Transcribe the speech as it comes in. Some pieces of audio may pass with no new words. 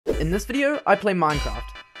In this video, I play Minecraft,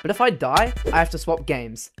 but if I die, I have to swap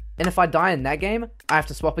games. And if I die in that game, I have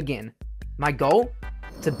to swap again. My goal?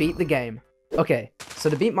 To beat the game. Okay, so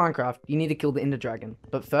to beat Minecraft, you need to kill the Ender Dragon.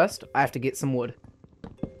 But first, I have to get some wood.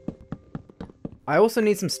 I also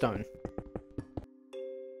need some stone.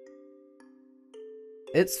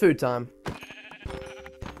 It's food time.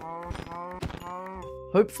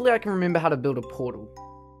 Hopefully I can remember how to build a portal.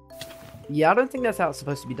 Yeah, I don't think that's how it's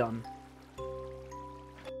supposed to be done.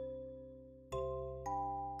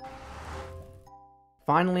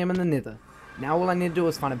 Finally, I'm in the Nether. Now all I need to do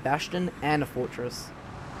is find a bastion and a fortress.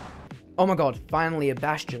 Oh my god, finally a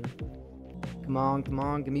bastion. Come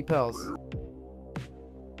on, give me pearls.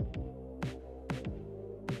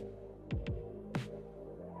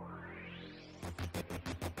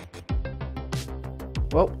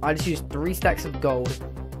 Well, I just used 3 stacks of gold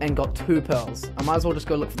and got 2 pearls. I might as well just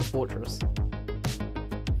go look for the fortress.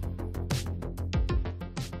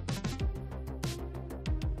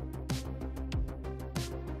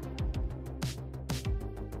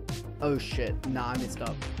 Oh shit, nah, I messed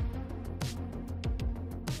up.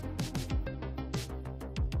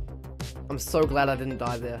 I'm so glad I didn't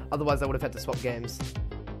die there, otherwise I would have had to swap games.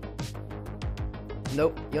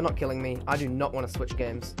 Nope, you're not killing me. I do not want to switch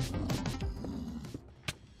games.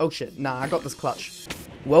 Oh shit, nah, I got this clutch.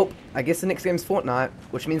 Well, I guess the next game's Fortnite,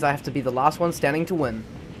 which means I have to be the last one standing to win.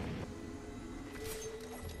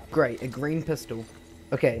 Great, a green pistol.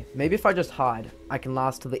 Okay, maybe if I just hide, I can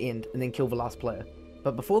last to the end and then kill the last player.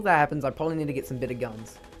 But before that happens, I probably need to get some better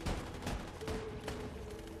guns.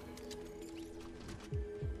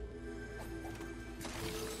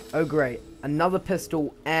 Oh great, another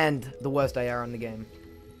pistol and the worst AR in the game.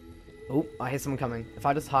 Oh, I hear someone coming. If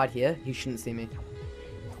I just hide here, he shouldn't see me.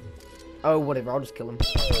 Oh, whatever, I'll just kill him.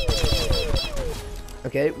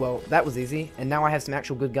 Okay, well, that was easy, and now I have some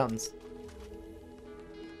actual good guns.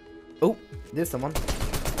 Oh, there's someone.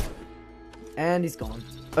 And he's gone.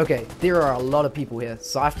 Okay, there are a lot of people here,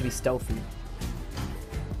 so I have to be stealthy.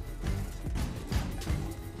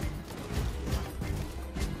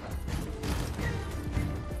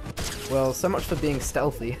 Well, so much for being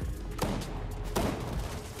stealthy.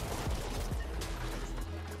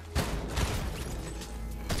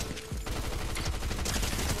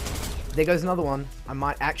 There goes another one. I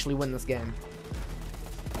might actually win this game.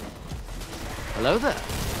 Hello there.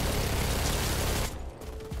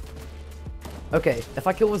 Okay, if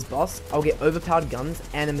I kill this boss, I'll get overpowered guns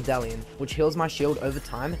and a medallion, which heals my shield over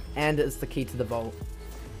time, and is the key to the vault.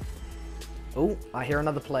 Oh, I hear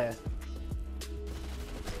another player.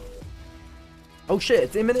 Oh shit,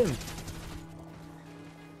 it's Eminem!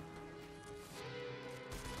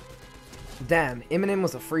 Damn, Eminem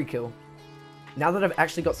was a free kill. Now that I've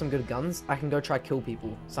actually got some good guns, I can go try kill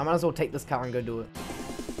people, so I might as well take this car and go do it.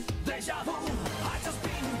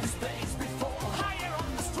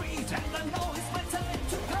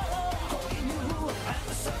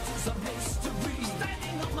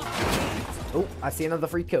 Oh, I see another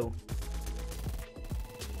free kill.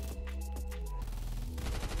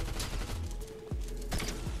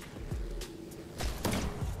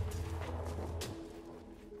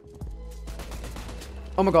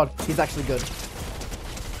 Oh my god, he's actually good.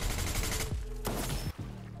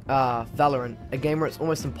 Valorant, a game where it's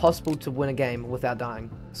almost impossible to win a game without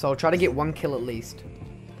dying. So I'll try to get 1 kill at least.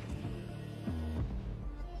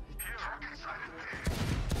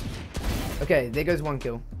 Okay, there goes 1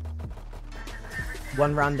 kill.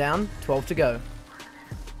 1 round down, 12 to go.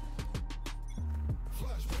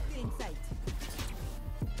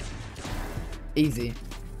 Easy.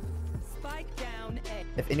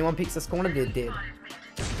 If anyone peeks this corner, they're dead.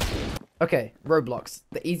 Okay, Roblox.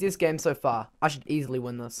 The easiest game so far. I should easily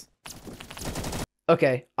win this.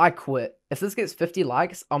 Okay, I quit. If this gets 50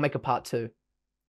 likes, I'll make a part 2.